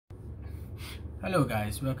Hello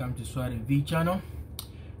guys, welcome to Swat&Vee channel,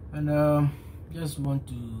 and just want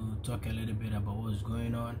to talk a little bit about what's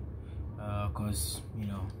going on, because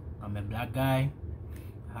I'm a black guy,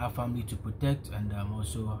 I have family to protect, and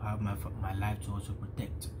also have my life to also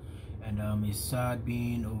protect. And it's sad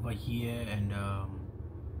being over here and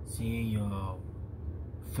seeing your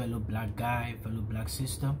fellow black guy, fellow black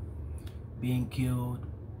sister being killed,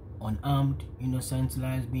 unarmed, innocent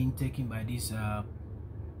lives being taken by these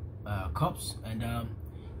cops. And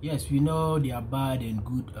yes, we know there are bad and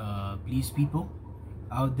good police people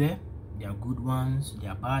out there. There are good ones,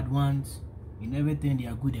 there are bad ones. In everything, they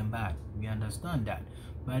are good and bad. We understand that,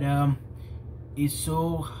 but it's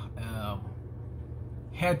so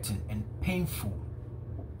hurting and painful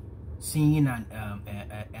seeing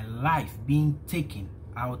a life being taken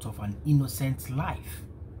out of an innocent life.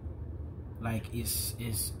 Like it's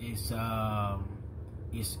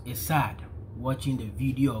sad watching the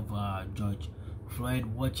video of George Floyd,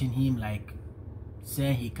 watching him like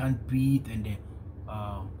saying he can't breathe, and the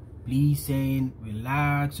police saying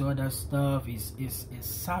relax, all that stuff. It's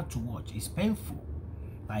sad to watch. It's painful.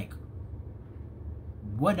 Like,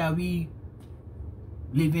 what are we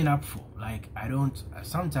living up for? Like,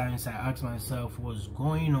 sometimes I ask myself what's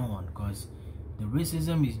going on, because the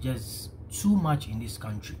racism is just too much in this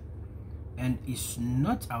country, and it's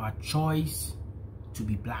not our choice to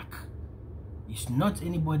be black. It's not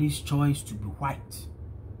anybody's choice to be white.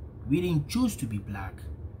 We didn't choose to be black.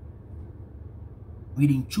 We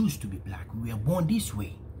didn't choose to be black. We were born this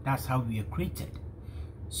way. That's how we were created.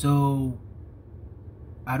 So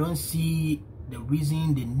I don't see the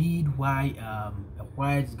reason, the need why a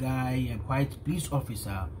white guy, a white police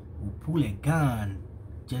officer will pull a gun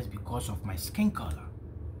just because of my skin color.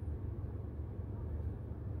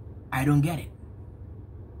 I don't get it.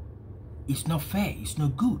 It's not fair. It's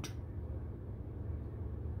not good.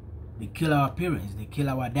 They kill our parents, they kill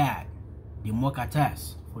our dad, they mock at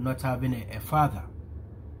us for not having a father.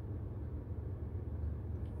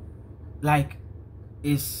 Like,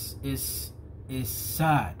 it's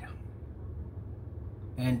sad,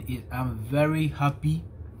 and I'm very happy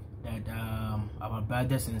that our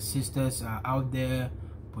brothers and sisters are out there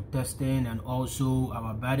protesting, and also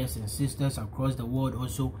our brothers and sisters across the world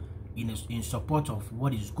also in support of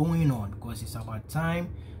what is going on, because it's about time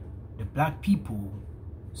the black people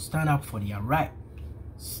stand up for their right,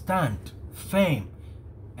 stand firm,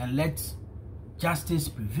 and let justice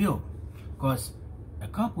prevail. Because a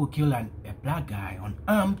couple killed a black guy,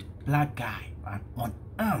 unarmed black guy,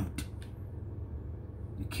 unarmed.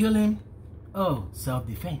 You kill him, oh,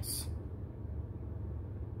 self-defense.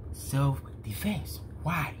 Self-defense.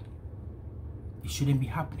 Why? It shouldn't be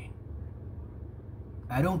happening.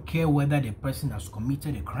 I don't care whether the person has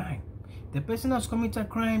committed a crime. The person has committed a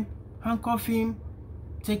crime, handcuff him,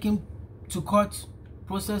 take him to court,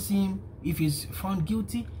 process him. If he's found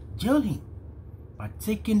guilty, jail him. But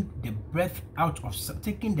taking the breath out of,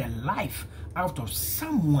 taking the life out of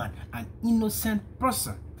someone, an innocent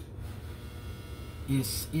person,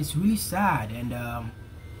 is really sad. And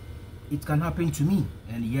it can happen to me.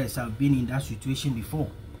 And yes, I've been in that situation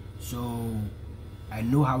before, so I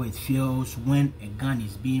know how it feels when a gun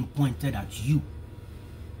is being pointed at you.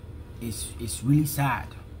 It's really sad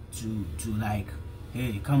to like,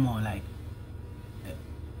 hey, come on, like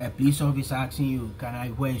a police officer asking you, can I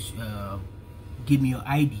give me your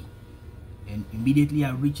ID? And immediately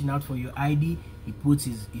I'm reaching out for your ID. He puts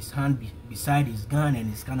his hand beside his gun, and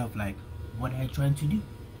it's kind of like, what are you trying to do?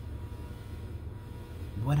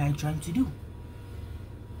 What are you trying to do?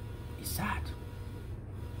 It's sad.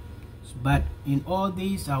 But in all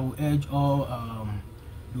this, I will urge all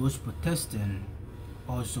those protesting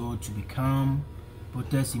also to become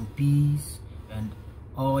protest in peace, and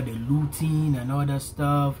all the looting and all that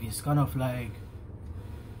stuff is kind of like,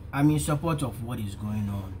 I'm in support of what is going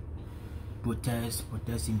on. Protest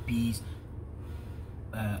in peace.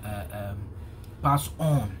 Pass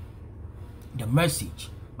on the message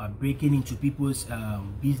by breaking into people's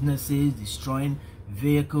businesses, destroying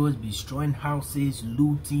vehicles, destroying houses,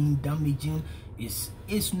 looting, damaging.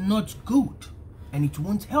 It's not good, and it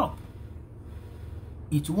won't help.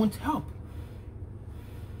 It won't help.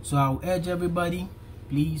 So I'll urge everybody,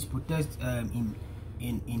 please protest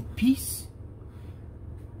in peace.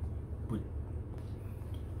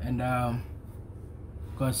 And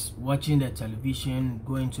because watching the television,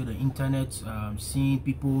 going to the internet, seeing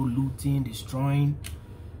people looting, destroying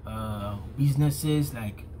businesses,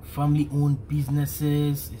 like family-owned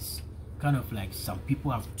businesses, is kind of like some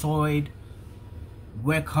people have toiled,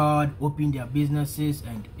 work hard, open their businesses,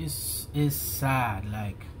 and it's sad.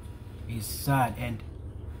 Like, it's sad. And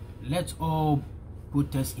let's all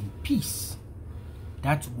protest in peace.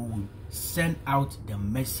 that will send out the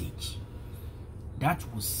message. That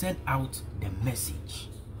will send out the message.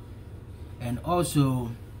 And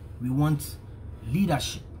also, we want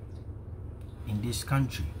leadership in this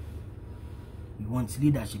country. We want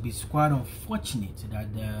leadership. It's quite unfortunate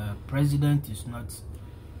that the president is not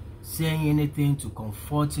saying anything to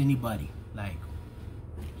comfort anybody. Like,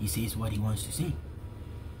 he says what he wants to say,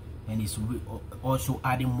 and it's also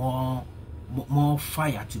adding more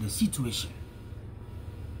fire to the situation,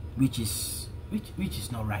 which is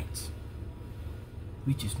not right.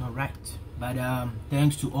 Which is not right. But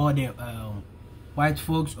thanks to all the white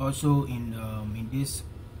folks also in this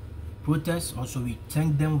protest. Also, we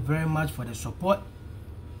thank them very much for the support.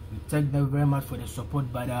 We thank them very much for the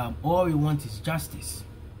support. But all we want is justice.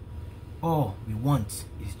 All we want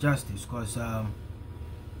is justice, because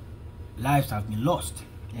lives have been lost,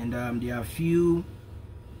 and there are few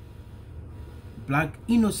black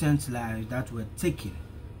innocent lives that were taken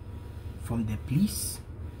from the police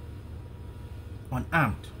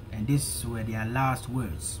unarmed, and these were their last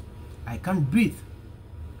words. I can't breathe,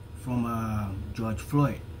 from George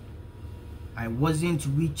Floyd. I wasn't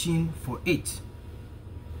reaching for it.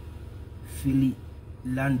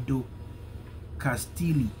 Philando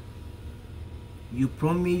Castilli. You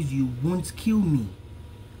promise you won't kill me.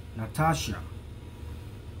 Natasha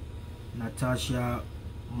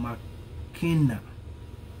McKenna.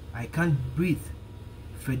 I can't breathe.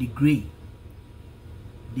 Freddie Gray.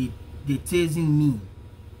 They tasing me.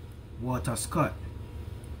 Walter Scott.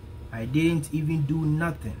 I didn't even do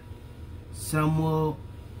nothing. Samuel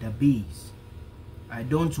Davies. I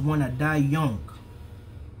don't wanna die young.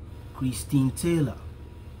 Christine Taylor.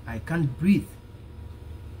 I can't breathe.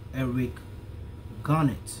 Eric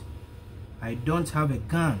Garnett. I don't have a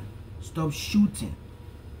gun. Stop shooting.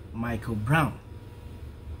 Michael Brown.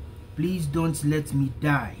 Please don't let me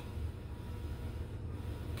die.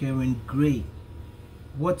 Karen Gray.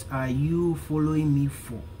 What are you following me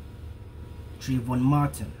for?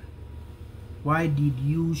 TrayvonMartin. Why did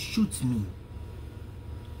you shoot me?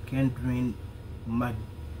 Kendrin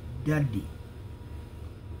McDaddy.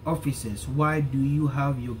 Officers, why do you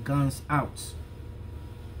have your guns out?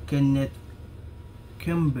 Kenneth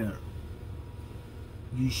Campbell.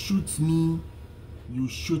 You shoot me, you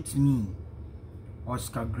shoot me.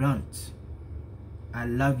 Oscar Grant. I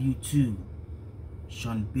love you too.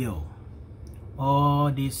 Sean Bill.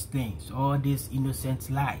 All these things, all these innocent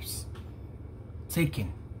lives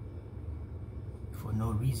taken for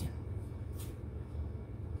no reason.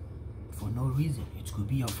 For no reason. It could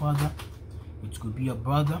be your father, it could be your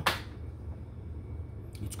brother,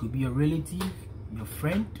 it could be your relative, your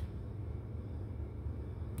friend,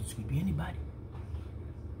 it could be anybody.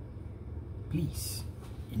 Please,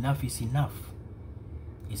 enough is enough.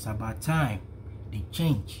 It's about time they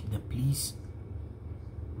change the police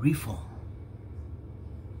reform.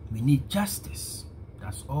 We need justice.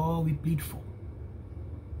 That's all we plead for.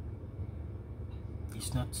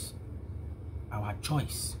 It's not our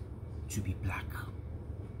choice to be black.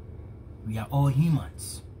 We are all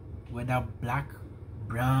humans, whether black,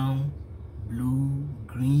 brown, blue,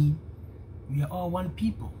 green. We are all one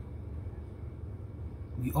people.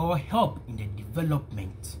 We all help in the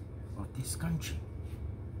development of this country.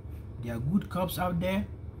 There are good cops out there,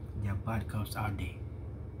 there are bad cops out there.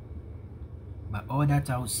 But all that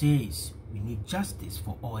I will say is, we need justice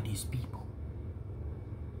for all these people.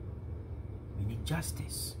 We need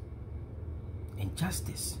justice. And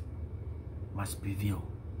justice must prevail.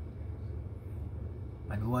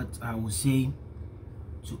 But what I will say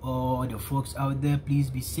to all the folks out there, please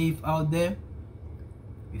be safe out there.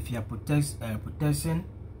 If you are protesting,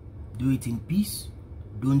 do it in peace.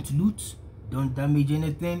 Don't loot. Don't damage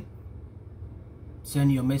anything.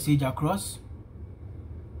 Send your message across.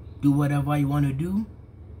 Do whatever you want to do.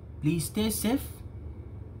 Please stay safe.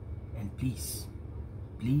 And please,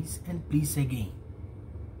 please and please again,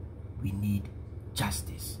 we need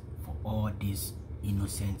justice for all these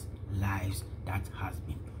innocent lives that has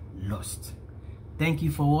been lost. Thank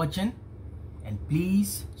you for watching, and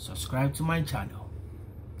please subscribe to my channel,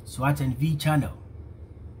 Swat&Vee channel.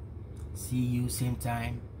 See you same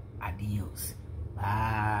time. Adios.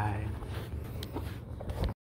 Bye.